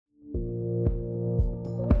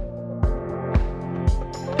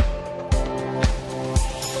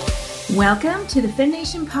Welcome to the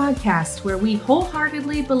FemNation podcast, where we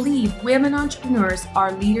wholeheartedly believe women entrepreneurs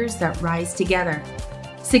are leaders that rise together.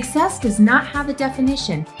 Success does not have a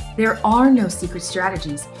definition. There are no secret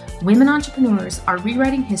strategies. Women entrepreneurs are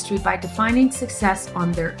rewriting history by defining success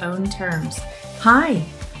on their own terms. Hi,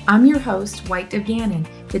 I'm your host, White O'Gannon,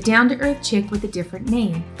 the down-to-earth chick with a different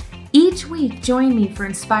name. Each week, join me for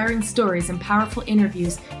inspiring stories and powerful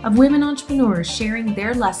interviews of women entrepreneurs sharing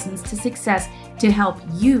their lessons to success to help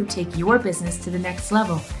you take your business to the next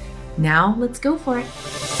level. Now, let's go for it.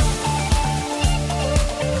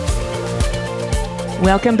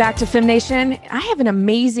 Welcome back to FemNation. I have an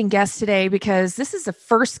amazing guest today because this is the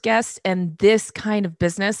first guest in this kind of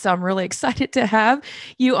business. So I'm really excited to have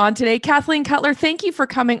you on today. Kathleen Cutler, thank you for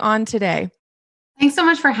coming on today. Thanks so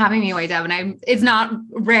much for having me, White Dove. And it's not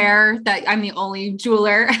rare that I'm the only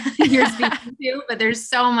jeweler you're speaking to, but there's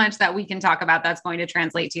so much that we can talk about that's going to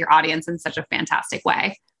translate to your audience in such a fantastic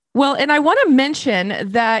way. Well, and I want to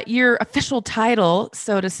mention that your official title,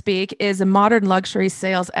 so to speak, is a modern luxury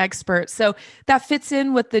sales expert. So that fits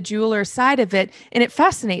in with the jeweler side of it. And it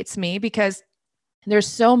fascinates me because there's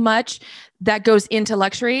so much that goes into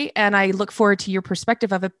luxury, and I look forward to your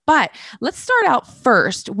perspective of it. But let's start out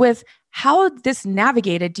first with how this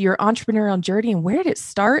navigated your entrepreneurial journey and where did it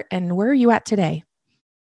start and where are you at today?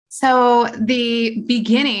 So the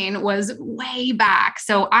beginning was way back.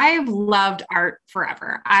 So I've loved art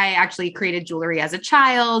forever. I actually created jewelry as a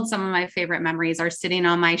child. Some of my favorite memories are sitting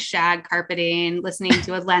on my shag carpeting, listening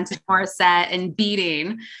to Atlantis Morissette and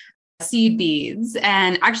beading seed beads.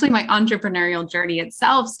 And actually my entrepreneurial journey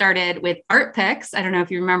itself started with art picks. I don't know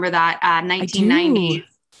if you remember that 1990s.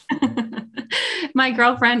 My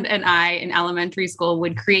girlfriend and I in elementary school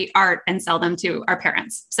would create art and sell them to our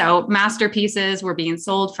parents. So masterpieces were being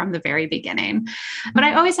sold from the very beginning. But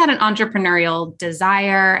I always had an entrepreneurial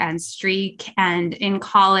desire and streak. And in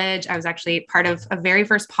college, I was actually part of a very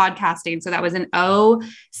first podcasting. So that was in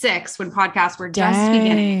 2006 when podcasts were just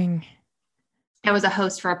beginning. I was a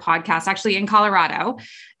host for a podcast actually in Colorado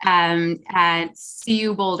at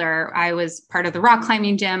CU Boulder. I was part of the rock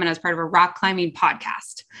climbing gym and I was part of a rock climbing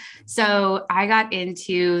podcast. So I got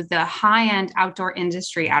into the high-end outdoor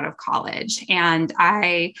industry out of college. And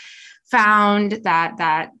I found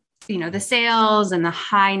that the sales and the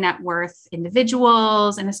high net worth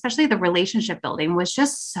individuals, and especially the relationship building was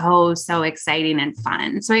just so exciting and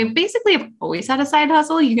fun. So I basically have always had a side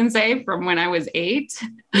hustle, you can say, from when I was 8.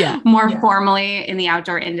 Formally in the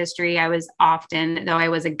outdoor industry. I was often, though I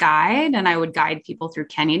was a guide, and I would guide people through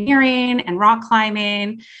canyoneering and rock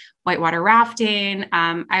climbing, whitewater rafting.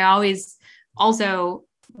 I always also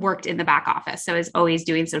worked in the back office. So I was always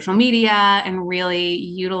doing social media and really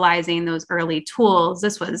utilizing those early tools.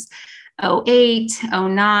 This was 2008,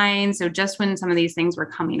 2009. So just when some of these things were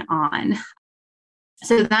coming on.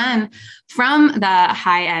 So then from the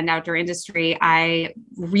high-end outdoor industry, I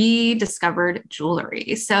rediscovered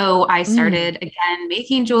jewelry. So I started again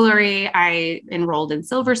making jewelry. I enrolled in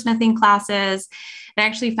silversmithing classes. I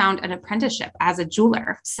actually found an apprenticeship as a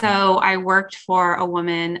jeweler. So I worked for a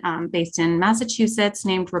woman based in Massachusetts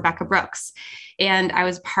named Rebecca Brooks, and I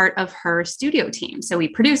was part of her studio team. So we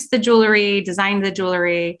produced the jewelry, designed the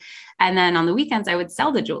jewelry, and then on the weekends, I would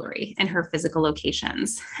sell the jewelry in her physical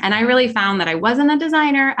locations. And I really found that I wasn't a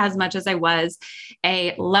designer as much as I was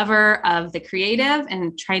a lover of the creative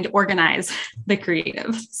and trying to organize the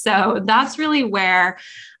creative. So that's really where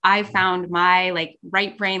I found my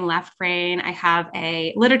right brain, left brain. I have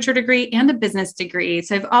a literature degree and a business degree.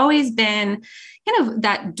 So I've always been kind of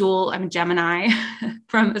that dual, I'm a Gemini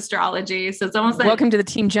from astrology. So it's almost like, welcome to the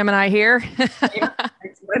team Gemini here.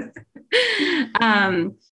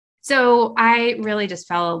 So I really just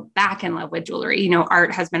fell back in love with jewelry.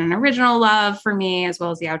 Art has been an original love for me, as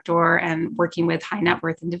well as the outdoor and working with high net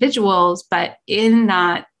worth individuals. But in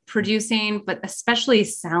that producing, but especially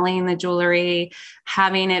selling the jewelry,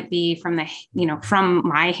 having it be from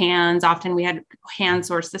my hands. Often we had hand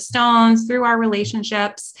source the stones through our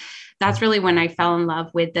relationships. That's really when I fell in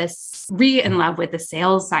love with the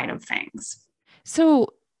sales side of things.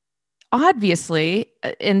 So obviously,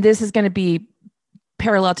 and this is going to be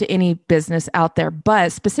parallel to any business out there,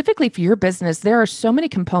 but specifically for your business, there are so many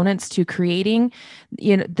components to creating,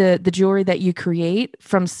 the jewelry that you create,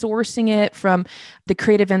 from sourcing it, from the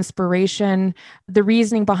creative inspiration, the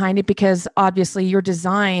reasoning behind it, because obviously your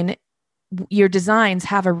designs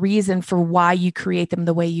have a reason for why you create them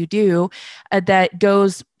the way you do, that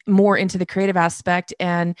goes more into the creative aspect,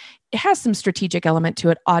 and it has some strategic element to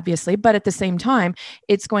it, obviously, but at the same time,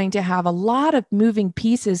 it's going to have a lot of moving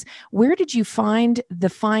pieces. Where did you find the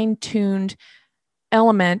fine-tuned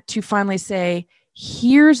element to finally say,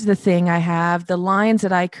 here's the thing I have, the lines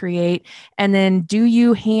that I create, and then do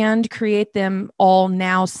you hand create them all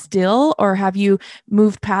now still, or have you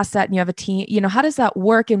moved past that and you have a team? How does that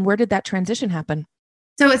work and where did that transition happen?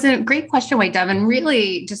 So it's a great question, White Dove. And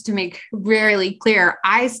really, just to make really clear,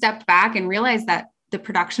 I stepped back and realized that the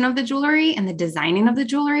production of the jewelry and the designing of the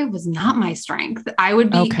jewelry was not my strength. I would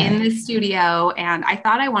be in the studio and I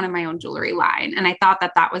thought I wanted my own jewelry line. And I thought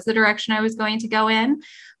that that was the direction I was going to go in.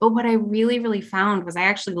 But what I really, really found was I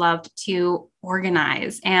actually loved to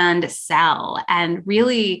organize and sell and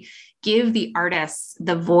really give the artists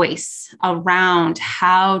the voice around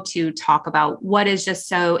how to talk about what is just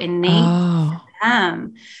so innate to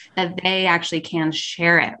them that they actually can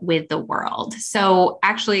share it with the world. So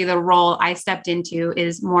actually the role I stepped into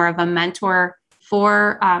is more of a mentor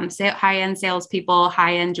for high-end salespeople,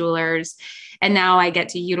 high-end jewelers. And now I get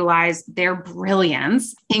to utilize their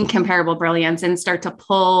brilliance, incomparable brilliance, and start to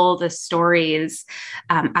pull the stories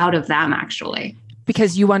out of them actually.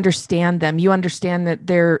 Because you understand them. You understand that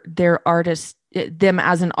they're artists, them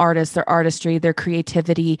as an artist, their artistry, their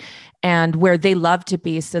creativity, and where they love to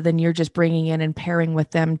be. So then you're just bringing in and pairing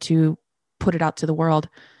with them to put it out to the world.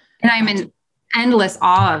 And I'm in endless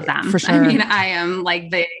awe of them. For sure. I mean, I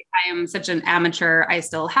am such an amateur. I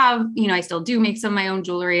still have, I still do make some of my own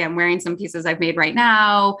jewelry. I'm wearing some pieces I've made right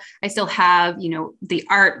now. I still have, the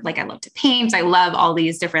art, like I love to paint. I love all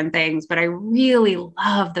these different things, but I really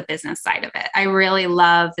love the business side of it. I really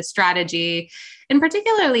love the strategy. And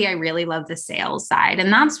particularly, I really love the sales side.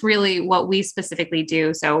 And that's really what we specifically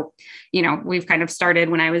do. So, we've kind of started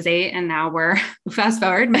when I was 8 and now we're fast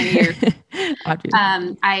forward many years.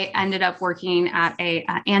 I ended up working at a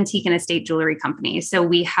antique and estate jewelry company. So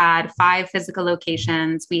we had 5 physical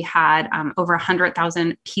locations. We had over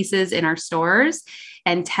 100,000 pieces in our stores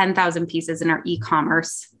and 10,000 pieces in our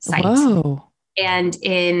e-commerce site. Whoa. And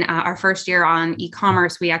in our first year on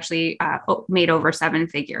e-commerce, we actually made over 7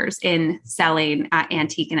 figures in selling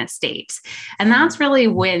antique and estate. And that's really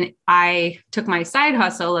when I took my side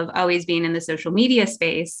hustle of always being in the social media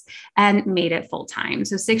space and made it full time.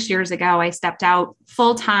 So 6 years ago, I stepped out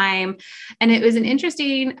full time. And it was an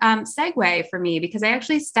interesting segue for me because I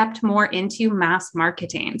actually stepped more into mass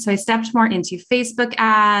marketing. So I stepped more into Facebook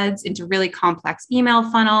ads, into really complex email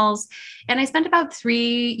funnels. And I spent about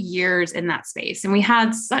 3 years in that space. And we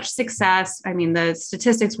had such success. I mean, the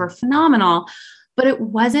statistics were phenomenal, but it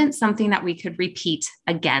wasn't something that we could repeat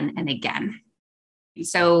again and again.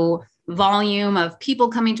 So volume of people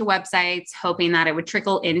coming to websites, hoping that it would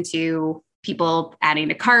trickle into people adding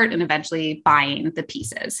to cart and eventually buying the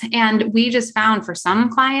pieces. And we just found for some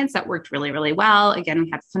clients that worked really, really well. Again, we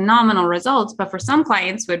had phenomenal results, but for some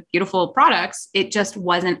clients with beautiful products, it just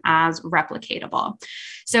wasn't as replicatable.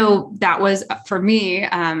 So that was for me,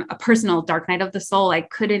 a personal dark night of the soul. I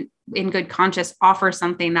couldn't in good conscience offer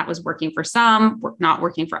something that was working for some, not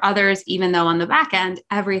working for others, even though on the back end,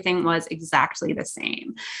 everything was exactly the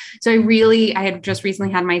same. So I had just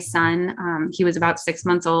recently had my son. He was about 6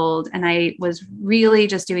 months old. And I was really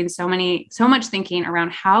just doing so much thinking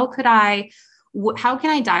around how can I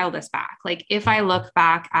dial this back? Like if I look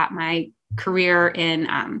back at my career in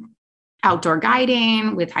outdoor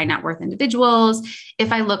guiding with high net worth individuals.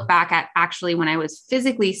 If I look back at actually when I was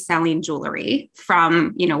physically selling jewelry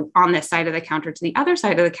from, on this side of the counter to the other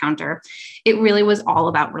side of the counter, it really was all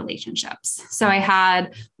about relationships. So I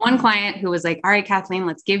had one client who was like, all right, Kathleen,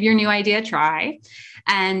 let's give your new idea a try.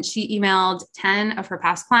 And she emailed 10 of her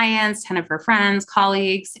past clients, 10 of her friends,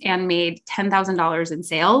 colleagues, and made $10,000 in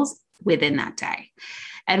sales within that day.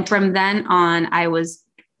 And from then on, I was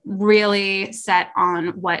really set on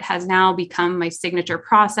what has now become my signature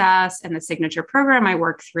process and the signature program I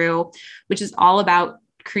work through, which is all about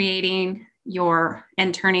creating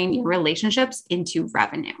and turning your relationships into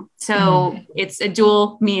revenue. So it's a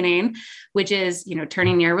dual meaning, which is,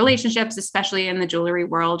 turning your relationships, especially in the jewelry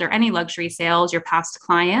world or any luxury sales, your past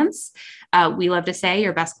clients. We love to say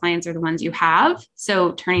your best clients are the ones you have.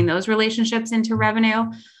 So turning those relationships into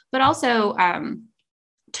revenue, but also,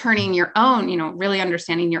 turning your own, really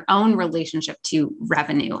understanding your own relationship to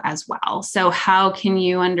revenue as well. So how can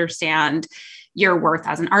you understand your worth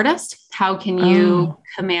as an artist? How can you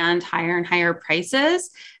command higher and higher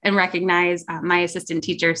prices and recognize my assistant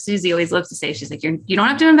teacher, Susie, always loves to say, she's like, you don't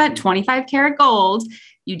have to invent 25 karat gold.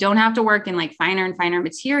 You don't have to work in like finer and finer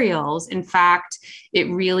materials. In fact, it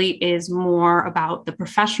really is more about the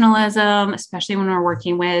professionalism, especially when we're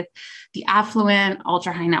working with the affluent,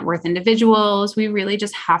 ultra high net worth individuals. We really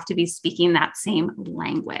just have to be speaking that same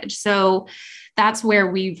language. So that's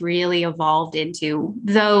where we've really evolved into,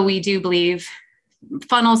 though we do believe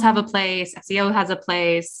funnels have a place, SEO has a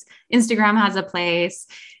place, Instagram has a place.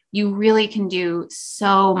 you really can do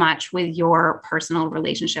so much with your personal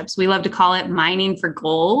relationships. We love to call it mining for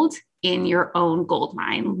gold in your own gold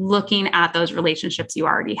mine, looking at those relationships you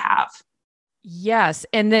already have. Yes.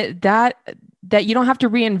 And that you don't have to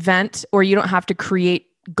reinvent, or you don't have to create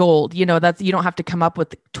gold, that's, you don't have to come up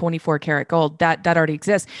with 24 karat gold, that already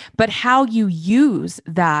exists, but how you use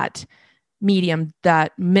that medium,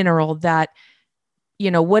 that mineral, that,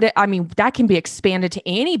 that can be expanded to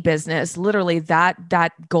any business, literally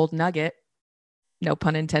that gold nugget, no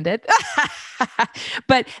pun intended,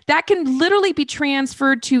 but that can literally be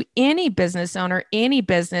transferred to any business owner, any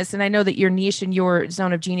business. And I know that your niche and your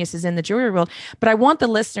zone of genius is in the jewelry world, but I want the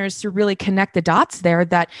listeners to really connect the dots there,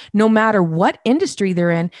 that no matter what industry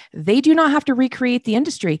they're in, they do not have to recreate the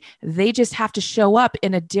industry. They just have to show up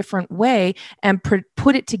in a different way and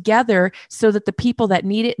put it together so that the people that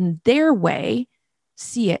need it in their way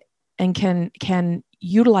see it and can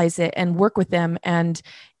utilize it and work with them and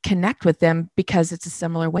connect with them because it's a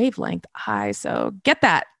similar wavelength. So get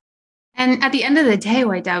that. And at the end of the day,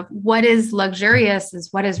 White Dove, what is luxurious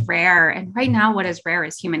is what is rare. And right now, what is rare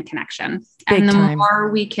is human connection. Big and the time. more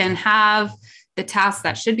we can have the tasks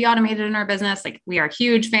that should be automated in our business, like we are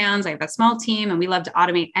huge fans. I have a small team and we love to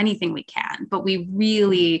automate anything we can, but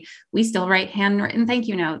we still write handwritten thank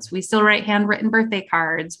you notes. We still write handwritten birthday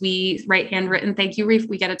cards. We write handwritten thank you.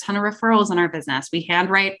 We get a ton of referrals in our business. We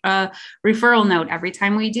handwrite a referral note every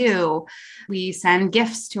time we do. We send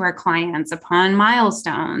gifts to our clients upon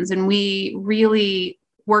milestones, and we really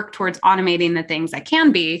work towards automating the things that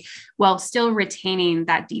can be while still retaining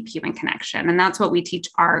that deep human connection. And that's what we teach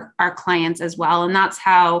our clients as well. And that's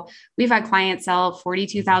how we've had clients sell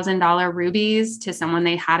 $42,000 rubies to someone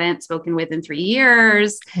they hadn't spoken with in 3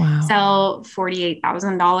 years, wow. Sell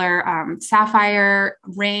 $48,000 sapphire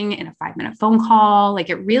ring in a 5-minute phone call.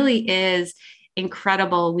 Like, it really is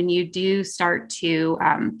incredible when you do start to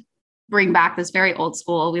bring back this very old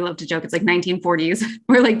school. We love to joke, it's like 1940s.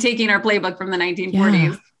 We're like taking our playbook from the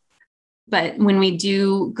 1940s. Yeah. But when we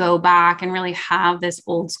do go back and really have this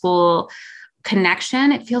old school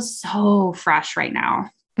connection, it feels so fresh right now.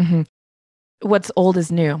 Mm-hmm. What's old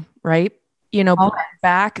is new, right?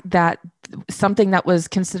 Back that something that was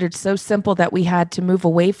considered so simple that we had to move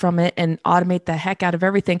away from it and automate the heck out of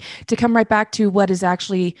everything to come right back to what is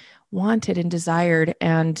actually wanted and desired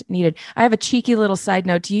and needed. I have a cheeky little side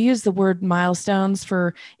note. Do you use the word milestones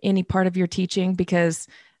for any part of your teaching? Because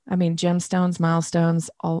gemstones, milestones,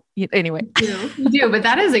 anyway. We do, but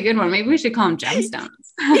that is a good one. Maybe we should call them gemstones.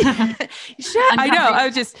 I know. I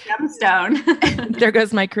was just gemstone. There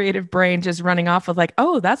goes my creative brain just running off of like,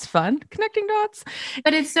 oh, that's fun. Connecting dots.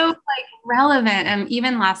 But it's so relevant. And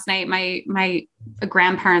even last night, my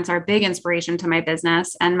grandparents are a big inspiration to my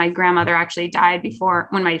business. And my grandmother actually died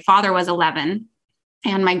when my father was 11.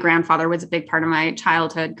 And my grandfather was a big part of my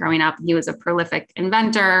childhood growing up. He was a prolific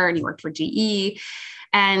inventor and he worked for GE.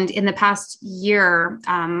 And in the past year,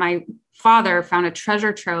 my father found a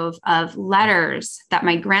treasure trove of letters that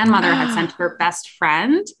my grandmother had sent to her best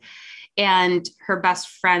friend. And her best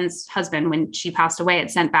friend's husband, when she passed away,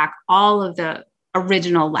 had sent back all of the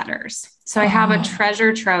original letters. So I have a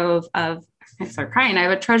treasure trove of, I start crying. I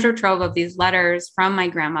have a treasure trove of these letters from my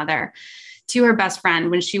grandmother to her best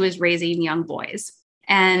friend when she was raising young boys.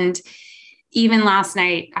 And even last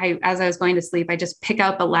night, as I was going to sleep, I just pick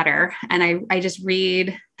up a letter and I just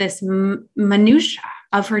read this minutia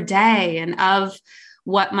of her day and of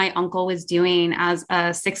what my uncle was doing as a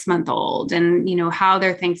 6-month-old and, how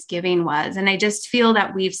their Thanksgiving was. And I just feel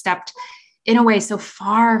that we've stepped in a way so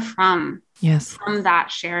far from that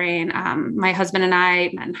sharing. My husband and I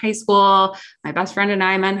met in high school. My best friend and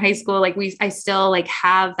I met in high school. I still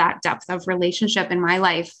have that depth of relationship in my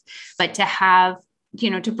life, but to have,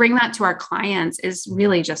 to bring that to our clients is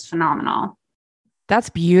really just phenomenal. That's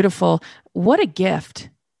beautiful. What a gift.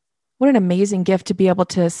 What an amazing gift to be able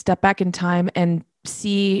to step back in time and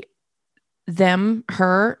see them,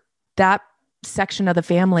 her, that section of the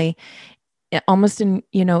family almost in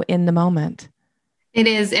the moment. It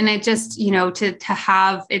is. And it just, to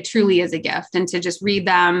have, it truly is a gift, and to just read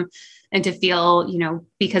them and to feel,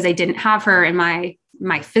 because I didn't have her in my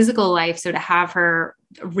physical life. So to have her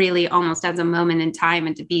really almost as a moment in time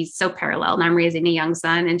and to be so parallel. And I'm raising a young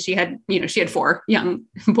son, and she had 4 young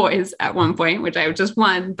boys at one point, which I was just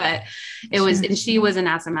one, but it was, and she was an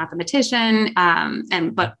awesome mathematician,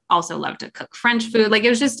 but also loved to cook French food.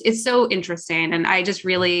 It's so interesting. And I just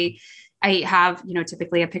really I have,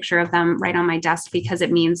 typically a picture of them right on my desk because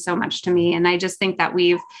it means so much to me. And I just think that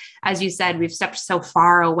as you said, we've stepped so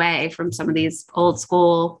far away from some of these old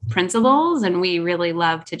school principles. And we really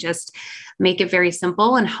love to just make it very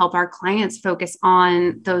simple and help our clients focus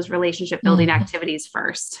on those relationship building activities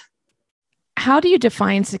first. How do you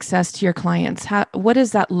define success to your clients? What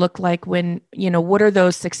does that look like when, what are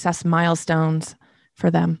those success milestones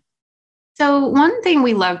for them? So one thing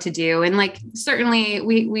we love to do, and certainly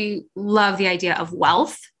we love the idea of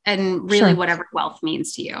wealth and really whatever wealth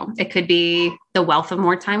means to you. It could be the wealth of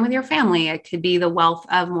more time with your family. It could be the wealth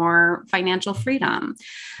of more financial freedom.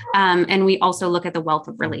 And we also look at the wealth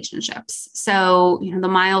of relationships. So, the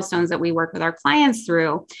milestones that we work with our clients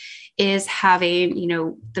through is having,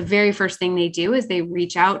 the very first thing they do is they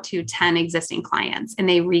reach out to 10 existing clients and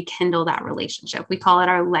they rekindle that relationship. We call it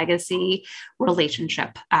our legacy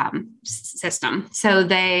relationship system. So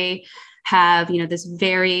they have, this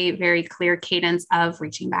very, very clear cadence of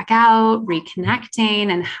reaching back out, reconnecting,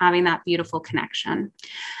 and having that beautiful connection.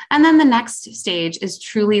 And then the next stage is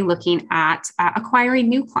truly looking at acquiring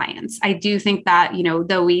new clients. I do think that,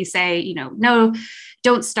 though we say, no,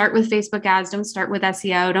 don't start with Facebook ads, don't start with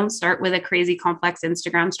SEO, don't start with a crazy complex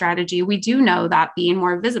Instagram strategy. We do know that being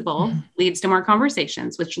more visible leads to more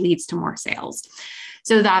conversations, which leads to more sales.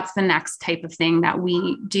 So that's the next type of thing that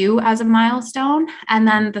we do as a milestone. And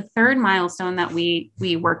then the third milestone that we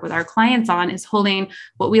work with our clients on is holding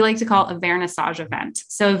what we like to call a vernissage event.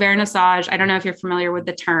 So vernissage, I don't know if you're familiar with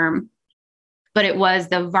the term, but it was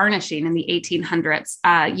the varnishing in the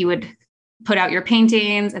 1800s. You would put out your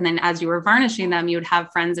paintings, and then as you were varnishing them, you would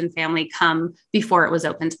have friends and family come before it was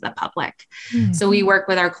open to the public. So we work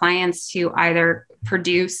with our clients to either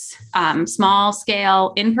produce small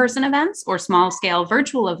scale in-person events or small scale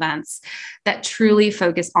virtual events that truly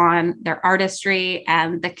focus on their artistry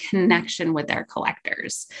and the connection with their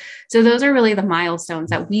collectors. So those are really the milestones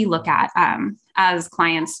that we look at as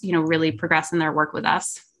clients, really progress in their work with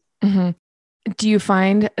us. Do you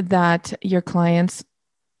find that your clients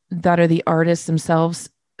that are the artists themselves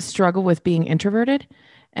struggle with being introverted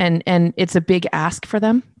and it's a big ask for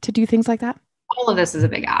them to do things like that? All of this is a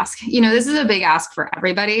big ask. This is a big ask for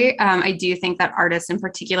everybody. I do think that artists in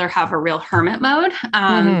particular have a real hermit mode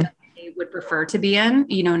that they would prefer to be in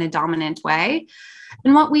a dominant way.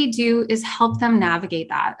 And what we do is help them navigate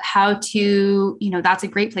that. How to, that's a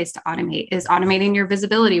great place to automate, is automating your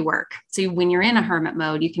visibility work. So when you're in a hermit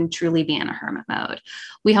mode, you can truly be in a hermit mode.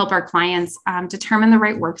 We help our clients determine the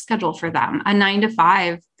right work schedule for them. A 9 to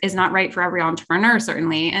 5 is not right for every entrepreneur,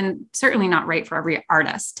 certainly, and certainly not right for every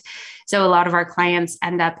artist. So a lot of our clients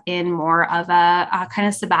end up in more of a kind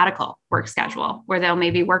of sabbatical work schedule where they'll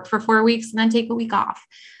maybe work for 4 weeks and then take a week off.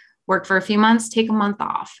 Work for a few months, take a month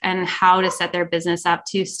off, and how to set their business up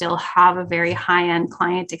to still have a very high-end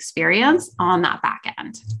client experience on that back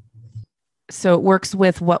end. So it works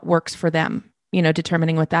with what works for them,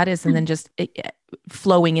 determining what that is, and then just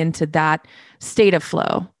flowing into that state of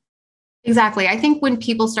flow. Exactly. I think when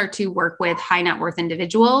people start to work with high net worth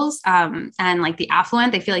individuals and the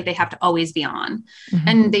affluent, they feel like they have to always be on.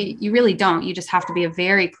 And you really don't. You just have to be a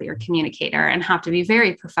very clear communicator and have to be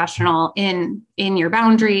very professional in your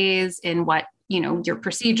boundaries, in what your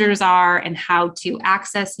procedures are and how to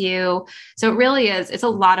access you. So it really it's a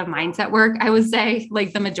lot of mindset work. I would say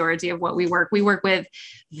the majority of what we work with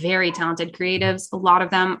very talented creatives. A lot of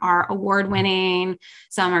them are award-winning.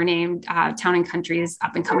 Some are named Town and Country's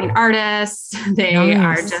up and coming artists. They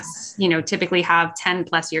are just, typically have 10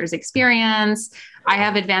 plus years experience. I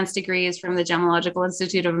have advanced degrees from the Gemological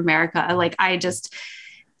Institute of America.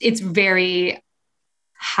 It's very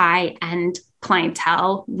high-end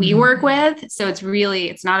clientele we work with. So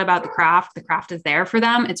it's not about the craft. The craft is there for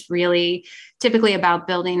them. It's really typically about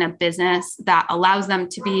building a business that allows them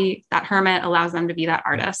to be that hermit, allows them to be that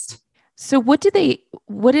artist. So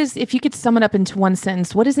if you could sum it up into one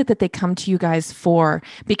sentence, what is it that they come to you guys for?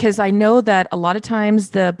 Because I know that a lot of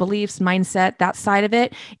times the beliefs, mindset, that side of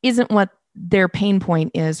it isn't what their pain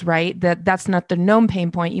point is, right? That's not the known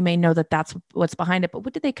pain point. You may know that that's what's behind it, but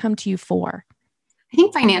what do they come to you for? I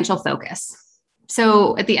think financial focus.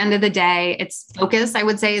 So at the end of the day, it's focus, I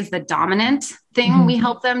would say, is the dominant thing we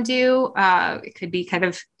help them do. It could be kind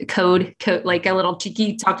of code, like a little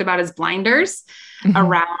cheeky talked about as blinders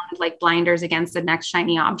around blinders against the next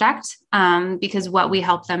shiny object. Because what we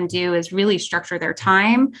help them do is really structure their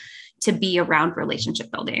time to be around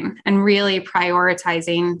relationship building and really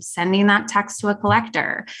prioritizing sending that text to a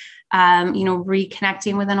collector,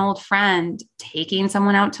 reconnecting with an old friend, taking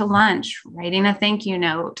someone out to lunch, writing a thank you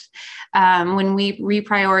note. When we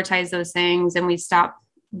reprioritize those things and we stop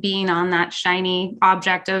being on that shiny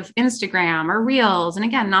object of Instagram or Reels. And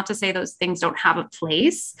again, not to say those things don't have a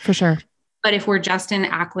place. For sure. But if we're just in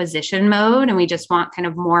acquisition mode and we just want kind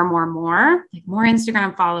of more, like more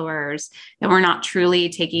Instagram followers, then we're not truly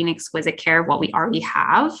taking exquisite care of what we already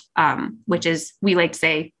have, which is, we like to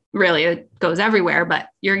say, really it goes everywhere, but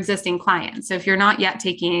your existing clients. So if you're not yet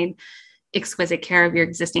taking exquisite care of your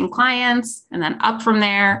existing clients, and then up from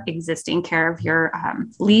there, existing care of your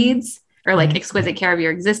leads, or like exquisite care of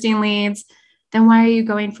your existing leads, then why are you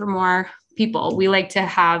going for more people? We like to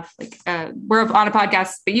have like, we're on a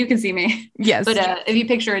podcast, but you can see me. Yes. But if you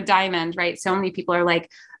picture a diamond, right? So many people are like,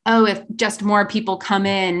 oh, if just more people come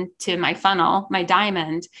in to my funnel, my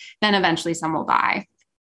diamond, then eventually some will buy.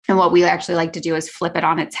 And what we actually like to do is flip it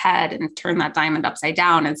on its head and turn that diamond upside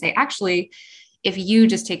down and say, actually, if you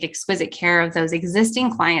just take exquisite care of those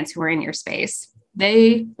existing clients who are in your space,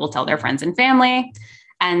 they will tell their friends and family.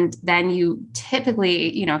 And then you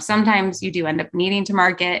typically, you know, sometimes you do end up needing to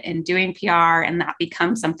market and doing PR, and that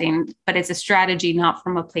becomes something, but it's a strategy, not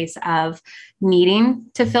from a place of needing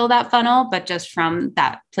to fill that funnel, but just from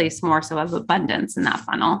that place more so of abundance in that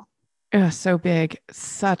funnel. Oh, so big,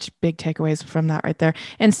 such big takeaways from that right there.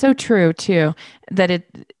 And so true too, that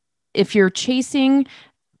if you're chasing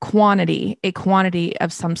a quantity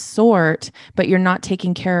of some sort, but you're not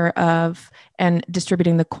taking care of and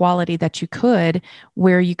distributing the quality that you could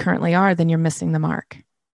where you currently are, then you're missing the mark.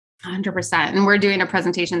 100%. And we're doing a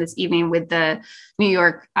presentation this evening with the New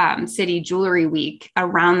York City Jewelry Week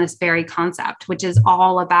around this very concept, which is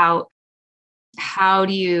all about how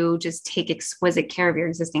do you just take exquisite care of your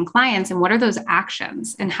existing clients, and what are those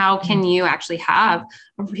actions, and how can you actually have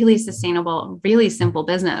a really sustainable, really simple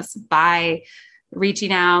business by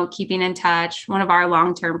reaching out, keeping in touch. One of our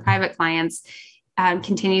long-term private clients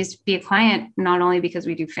continues to be a client, not only because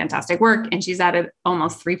we do fantastic work, and she's added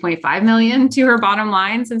almost 3.5 million to her bottom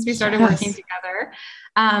line since we started working together.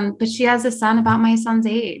 But she has a son about my son's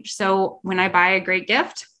age. So when I buy a great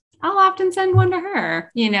gift, I'll often send one to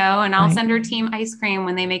her, you know, and I'll send her team ice cream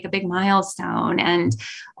when they make a big milestone, and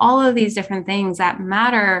all of these different things that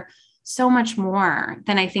matter so much more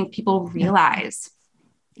than I think people realize.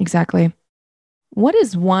 Exactly. What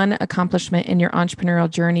is one accomplishment in your entrepreneurial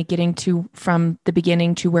journey, getting to from the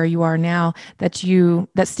beginning to where you are now, that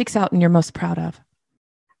sticks out and you're most proud of?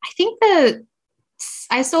 I think that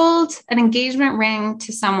I sold an engagement ring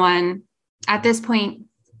to someone at this point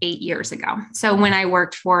 8 years ago. So when I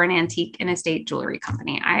worked for an antique and estate jewelry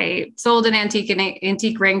company, I sold an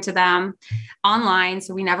antique ring to them online.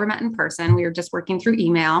 So we never met in person. We were just working through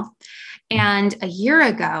email. And a year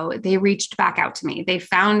ago, they reached back out to me. They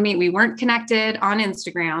found me. We weren't connected on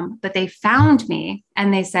Instagram, but they found me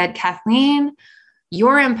and they said, Kathleen,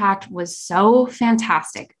 your impact was so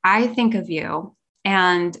fantastic. I think of you,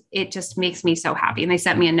 and it just makes me so happy. And they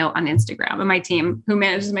sent me a note on Instagram, and my team who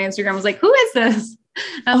manages my Instagram was like, who is this?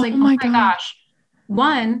 And I was like, oh my gosh.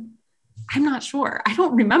 One, I'm not sure. I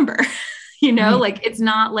don't remember, like it's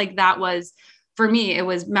not like that was, for me, it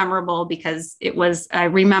was memorable because I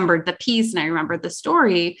remembered the piece and I remembered the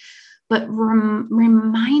story, but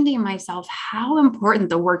reminding myself how important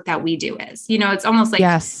the work that we do is. It's almost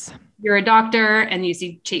like you're a doctor and you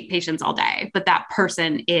see patients all day, but that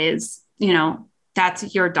person is,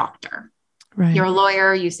 that's your doctor. Right. You're a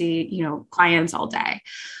lawyer, you see, clients all day.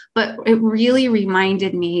 But it really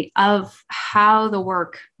reminded me of how the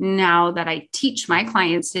work now that I teach my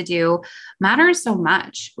clients to do matters so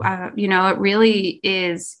much. It really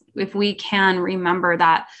is, if we can remember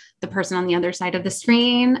that the person on the other side of the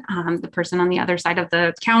screen, the person on the other side of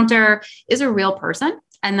the counter is a real person,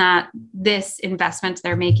 and that this investment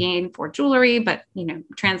they're making for jewelry, but,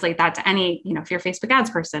 translate that to any, if you're a Facebook ads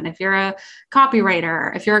person, if you're a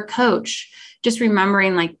copywriter, if you're a coach, just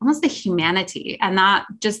remembering like almost the humanity, and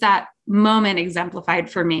that moment exemplified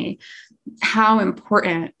for me how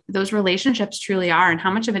important those relationships truly are and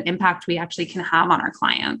how much of an impact we actually can have on our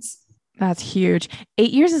clients. That's huge.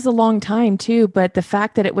 8 years is a long time too, but the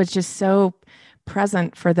fact that it was just so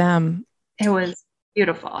present for them. It was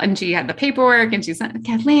beautiful. And she had the paperwork and she said,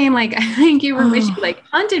 Kathleen, like, I think you were, she like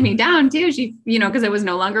hunted me down too. She, because I was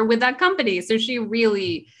no longer with that company. So she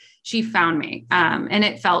found me. And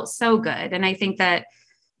it felt so good. And I think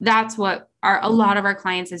that's what a lot of our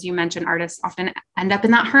clients, as you mentioned, artists often end up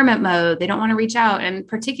in that hermit mode. They don't want to reach out, and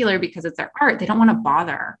particularly because it's their art, they don't want to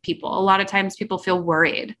bother people. A lot of times people feel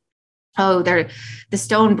worried. Oh, the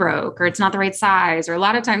stone broke, or it's not the right size. Or a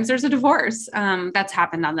lot of times there's a divorce that's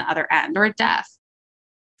happened on the other end, or a death,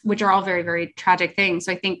 which are all very, very tragic things.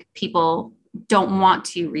 So I think people don't want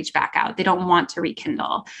to reach back out. They don't want to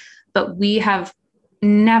rekindle, but we have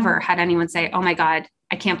never had anyone say, oh my God,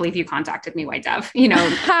 I can't believe you contacted me, White Dove,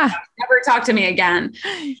 never talk to me again.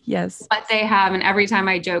 Yes. But they have. And every time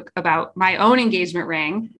I joke about my own engagement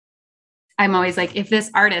ring, I'm always like, if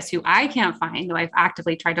this artist who I can't find, though I've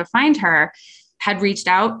actively tried to find her, had reached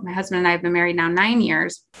out, my husband and I have been married now 9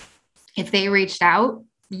 years. If they reached out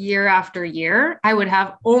year after year, I would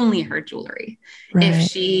have only her jewelry if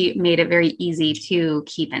she made it very easy to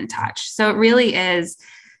keep in touch. So it really is,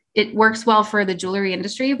 it works well for the jewelry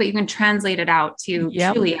industry, but you can translate it out to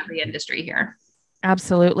truly every industry here.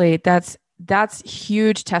 Absolutely. That's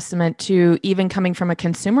huge testament to even coming from a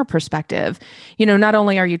consumer perspective. Not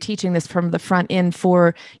only are you teaching this from the front end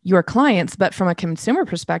for your clients, but from a consumer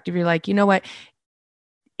perspective, you're like, you know what,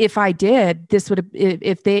 if I did, this would have,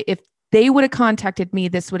 if they would have contacted me,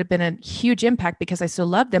 this would have been a huge impact because I still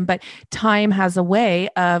love them. But time has a way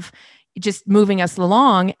of just moving us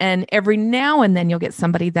along. And every now and then you'll get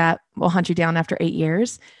somebody that will hunt you down after 8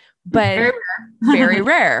 years, but very rare. Very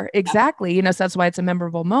rare. Exactly. So that's why it's a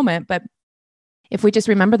memorable moment. But if we just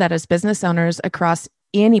remember that as business owners across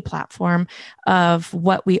any platform of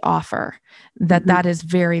what we offer, that is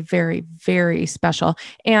very, very, very special.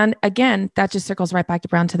 And again, that just circles right back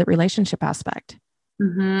around to the relationship aspect.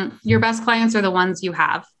 Mm-hmm. Your best clients are the ones you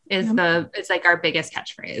have it's like our biggest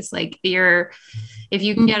catchphrase. Like if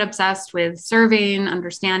you can get obsessed with serving,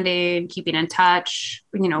 understanding, keeping in touch,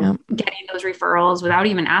 getting those referrals without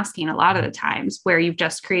even asking a lot of the times, where you've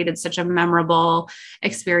just created such a memorable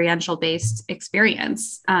experiential based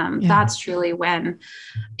experience. That's truly when,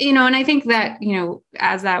 and I think that,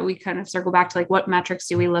 as that we kind of circle back to like, what metrics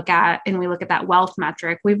do we look at? And we look at that wealth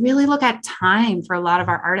metric. We really look at time for a lot of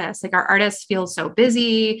our artists. Like our artists feel so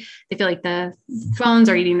busy. They feel like the phones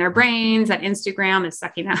are eating their brains, that Instagram is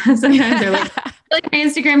sucking out. Sometimes they're like my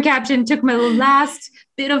Instagram caption took my last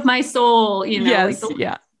bit of my soul,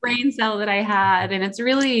 brain cell that I had. And it's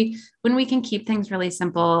really when we can keep things really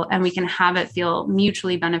simple and we can have it feel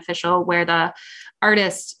mutually beneficial, where the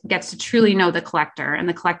artist gets to truly know the collector and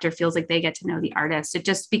the collector feels like they get to know the artist. It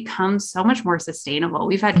just becomes so much more sustainable.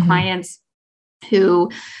 We've had clients who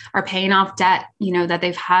are paying off debt, that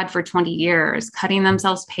they've had for 20 years, cutting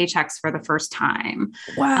themselves paychecks for the first time.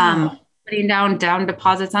 Wow. Putting down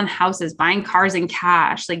deposits on houses, buying cars in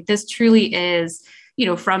cash. Like this truly is,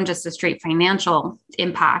 from just a straight financial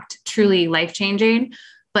impact, truly life-changing.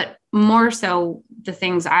 But more so, the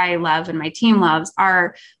things I love and my team loves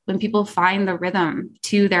are when people find the rhythm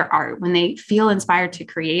to their art, when they feel inspired to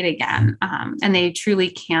create again, and they truly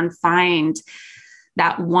can find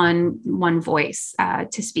that one voice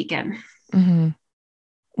to speak in. Mm-hmm.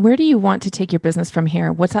 Where do you want to take your business from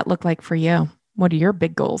here? What's that look like for you? What are your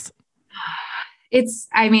big goals?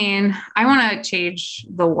 I want to change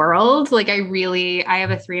the world. Like I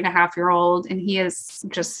have a 3.5-year-old and he is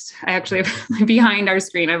just, I actually have behind our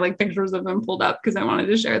screen, I have like pictures of him pulled up because I wanted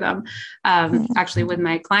to share them actually with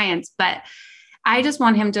my clients. But I just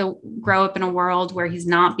want him to grow up in a world where he's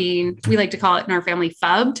not being, we like to call it in our family,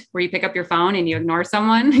 fubbed, where you pick up your phone and you ignore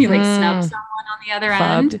someone, you like snub someone on the other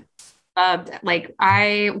end. Like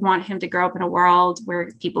I want him to grow up in a world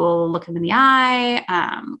where people look him in the eye,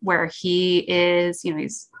 where he is,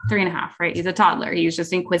 he's 3.5, right? He's a toddler. He's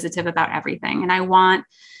just inquisitive about everything. And I want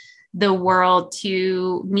the world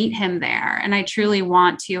to meet him there. And I truly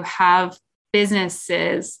want to have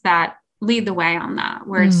businesses that lead the way on that,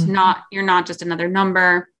 where it's not, you're not just another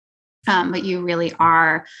number, but you really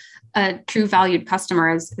are a true valued customer,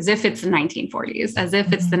 as if it's the 1940s, as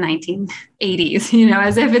if it's the 1980s,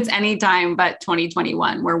 as if it's any time but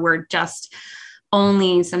 2021, where we're just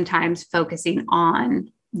only sometimes focusing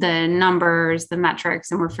on the numbers, the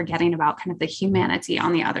metrics, and we're forgetting about kind of the humanity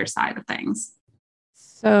on the other side of things.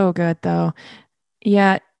 So good though.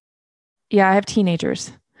 Yeah. I have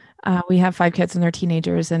teenagers. We have 5 kids and they're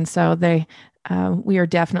teenagers. And so we are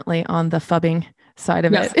definitely on the fubbing side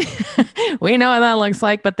of it. We know what that looks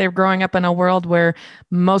like, but they're growing up in a world where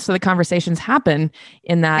most of the conversations happen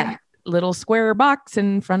in that little square box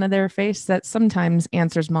in front of their face that sometimes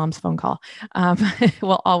answers mom's phone call.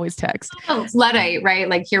 Will always text. Luddite, right?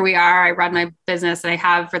 Like here we are, I run my business and I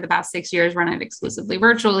have for the past 6 years run it exclusively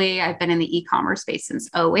virtually. I've been in the e-commerce space since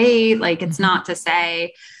 2008. Like it's not to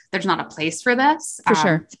say there's not a place for this. For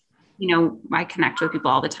sure. I connect with people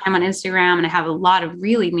all the time on Instagram and I have a lot of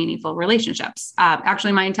really meaningful relationships.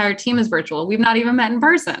 Actually, my entire team is virtual. We've not even met in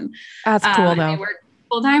person. That's cool though. They work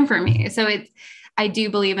full time for me. So I do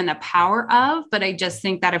believe in the power of, but I just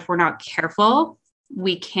think that if we're not careful,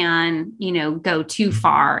 we can, go too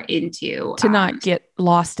far into to not get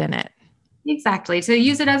lost in it. Exactly. To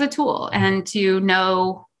use it as a tool and to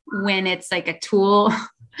know when it's like a tool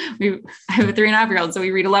I have a 3.5-year-old, so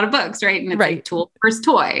we read a lot of books, right? And it's like tool versus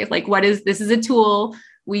toy. Like, this is a tool.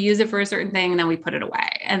 We use it for a certain thing and then we put it away.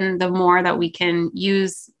 And the more that we can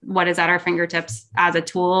use what is at our fingertips as a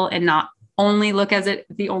tool and not only look as it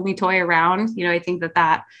the only toy around, I think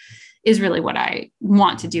that is really what I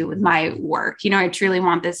want to do with my work. I truly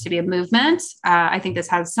want this to be a movement. I think this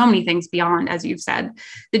has so many things beyond, as you've said,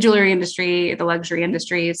 the jewelry industry, the luxury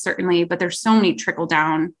industry, certainly, but there's so many trickle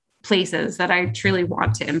down places that I truly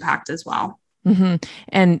want to impact as well. Mm-hmm.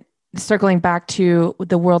 And circling back to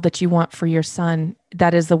the world that you want for your son,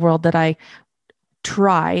 that is the world that I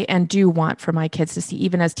try and do want for my kids to see,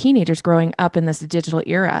 even as teenagers growing up in this digital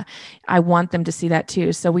era. I want them to see that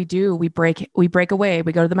too. So we break away,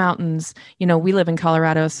 we go to the mountains. We live in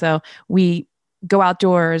Colorado, so we go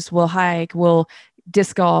outdoors, we'll hike, we'll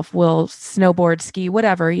disc golf, we'll snowboard, ski,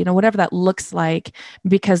 whatever that looks like,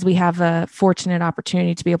 because we have a fortunate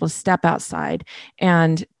opportunity to be able to step outside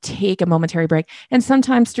and take a momentary break. And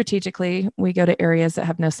sometimes strategically we go to areas that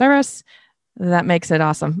have no service. That makes it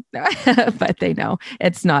awesome. But they know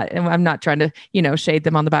it's not, and I'm not trying to, shade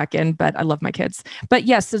them on the back end, but I love my kids. But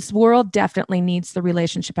yes, this world definitely needs the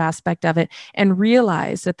relationship aspect of it, and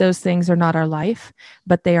realize that those things are not our life,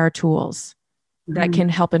 but they are tools that can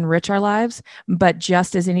help enrich our lives. But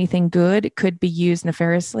just as anything good could be used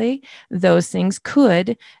nefariously, those things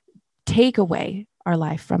could take away our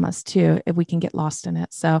life from us too, if we can get lost in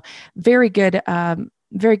it. So very good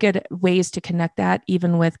ways to connect that,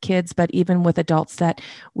 even with kids, but even with adults, that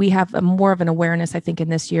we have more of an awareness, I think, in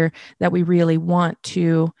this year, that we really want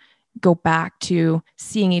to go back to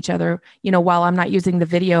seeing each other. While I'm not using the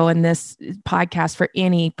video in this podcast for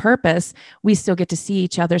any purpose, we still get to see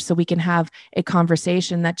each other, so we can have a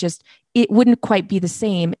conversation that it wouldn't quite be the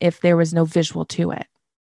same if there was no visual to it.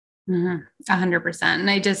 100%. And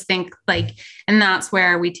I just think and that's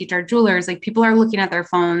where we teach our jewelers, people are looking at their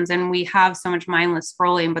phones and we have so much mindless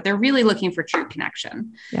scrolling, but they're really looking for true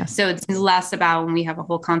connection. Yes. So it's less about, when we have a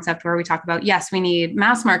whole concept where we talk about, yes, we need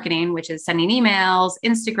mass marketing, which is sending emails,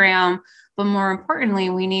 Instagram, but more importantly,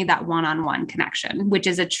 we need that one-on-one connection, which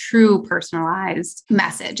is a true personalized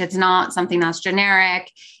message. It's not something that's generic.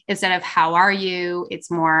 Instead of how are you, it's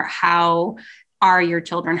more how are your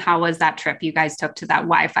children? How was that trip you guys took to that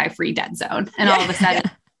Wi-Fi free dead zone? And all of a sudden,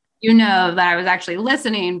 that I was actually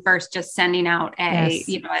listening versus just sending out a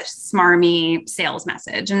smarmy sales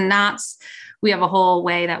message. And we have a whole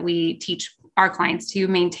way that we teach our clients to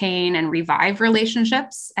maintain and revive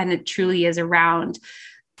relationships. And it truly is around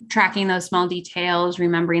tracking those small details,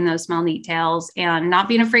 remembering those small details, and not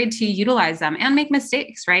being afraid to utilize them and make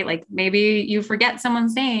mistakes, right? Maybe you forget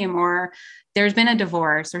someone's name, or there's been a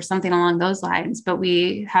divorce or something along those lines. But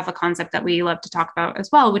we have a concept that we love to talk about as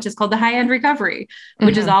well, which is called the high-end recovery,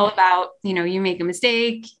 which is all about, you make a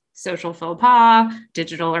mistake, social faux pas,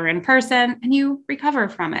 digital or in person, and you recover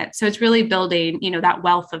from it. So it's really building, that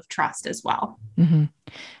wealth of trust as well. Mm-hmm.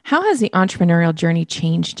 How has the entrepreneurial journey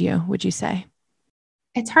changed you, would you say?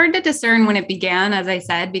 It's hard to discern when it began, as I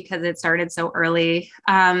said, because it started so early.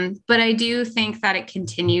 But I do think that it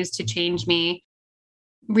continues to change me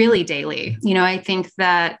really daily. I think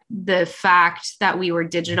that the fact that we were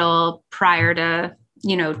digital prior to,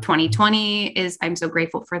 2020 I'm so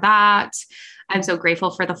grateful for that. I'm so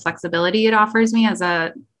grateful for the flexibility it offers me as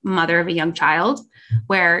a mother of a young child,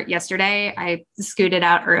 where yesterday I scooted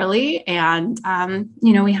out early and,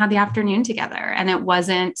 we had the afternoon together, and it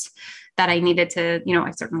wasn't that I needed to,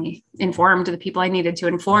 I certainly informed the people I needed to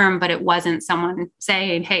inform, but it wasn't someone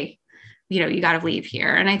saying, hey, you got to leave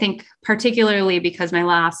here. And I think particularly because my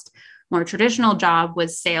last more traditional job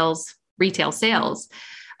was sales, retail sales,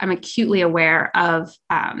 I'm acutely aware of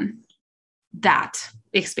that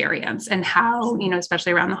experience and how,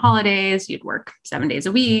 especially around the holidays, you'd work 7 days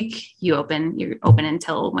a week, you're open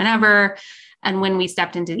until whenever. And when we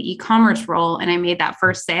stepped into the e-commerce role and I made that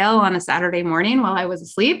first sale on a Saturday morning while I was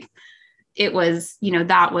asleep, it was,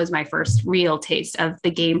 that was my first real taste of the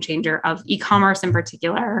game changer of e-commerce in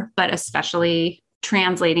particular, but especially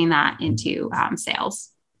translating that into sales.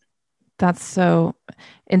 That's so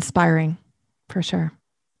inspiring, for sure.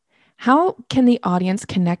 How can the audience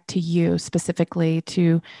connect to you specifically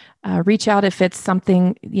to reach out if it's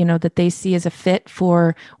something, that they see as a fit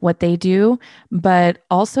for what they do, but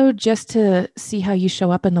also just to see how you show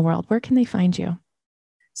up in the world? Where can they find you?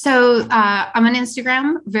 So I'm on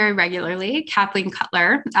Instagram very regularly, Kathleen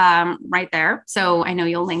Cutler, right there. So I know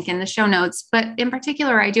you'll link in the show notes, but in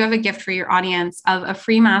particular, I do have a gift for your audience of a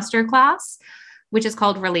free masterclass, which is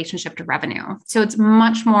called Relationship to Revenue. So it's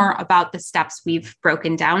much more about the steps we've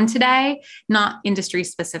broken down today, not industry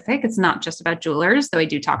specific. It's not just about jewelers, though I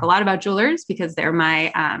do talk a lot about jewelers because they're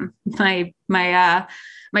my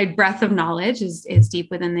my breadth of knowledge is deep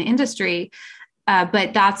within the industry.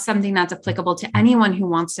 But that's something that's applicable to anyone who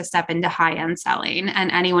wants to step into high-end selling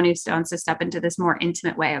and anyone who wants to step into this more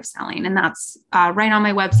intimate way of selling. And that's right on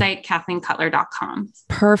my website, KathleenCutler.com.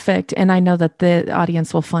 Perfect. And I know that the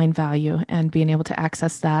audience will find value and being able to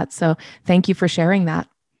access that. So thank you for sharing that.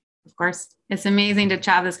 Of course. It's amazing to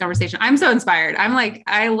chat this conversation. I'm so inspired. I'm like,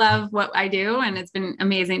 I love what I do, and it's been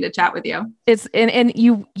amazing to chat with you. It's and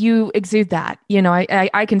you exude that.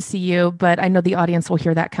 I can see you, but I know the audience will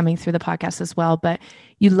hear that coming through the podcast as well. But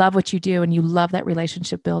you love what you do, and you love that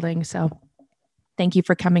relationship building. So thank you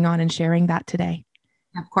for coming on and sharing that today.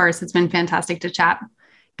 Of course, it's been fantastic to chat.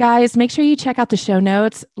 Guys, make sure you check out the show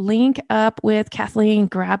notes. Link up with Kathleen.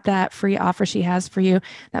 Grab that free offer she has for you,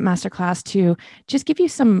 that masterclass, to just give you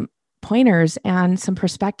some pointers and some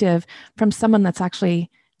perspective from someone that's actually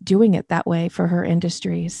doing it that way for her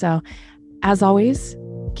industry. So as always,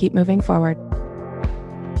 keep moving forward.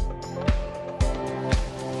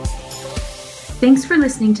 Thanks for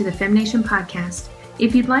listening to the FemNation podcast.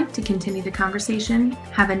 If you'd like to continue the conversation,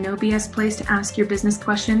 have a no BS place to ask your business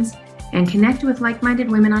questions, and connect with like-minded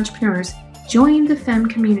women entrepreneurs, join the Fem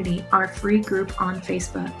Community, our free group on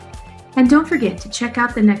Facebook. And don't forget to check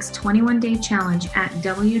out the next 21-day challenge at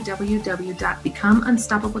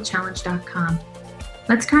www.becomeunstoppablechallenge.com.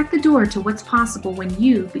 Let's crack the door to what's possible when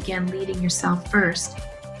you begin leading yourself first.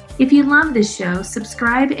 If you love this show,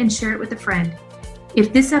 subscribe and share it with a friend.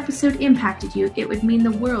 If this episode impacted you, it would mean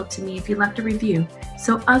the world to me if you left a review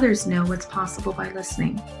so others know what's possible by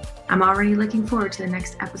listening. I'm already looking forward to the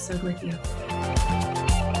next episode with you.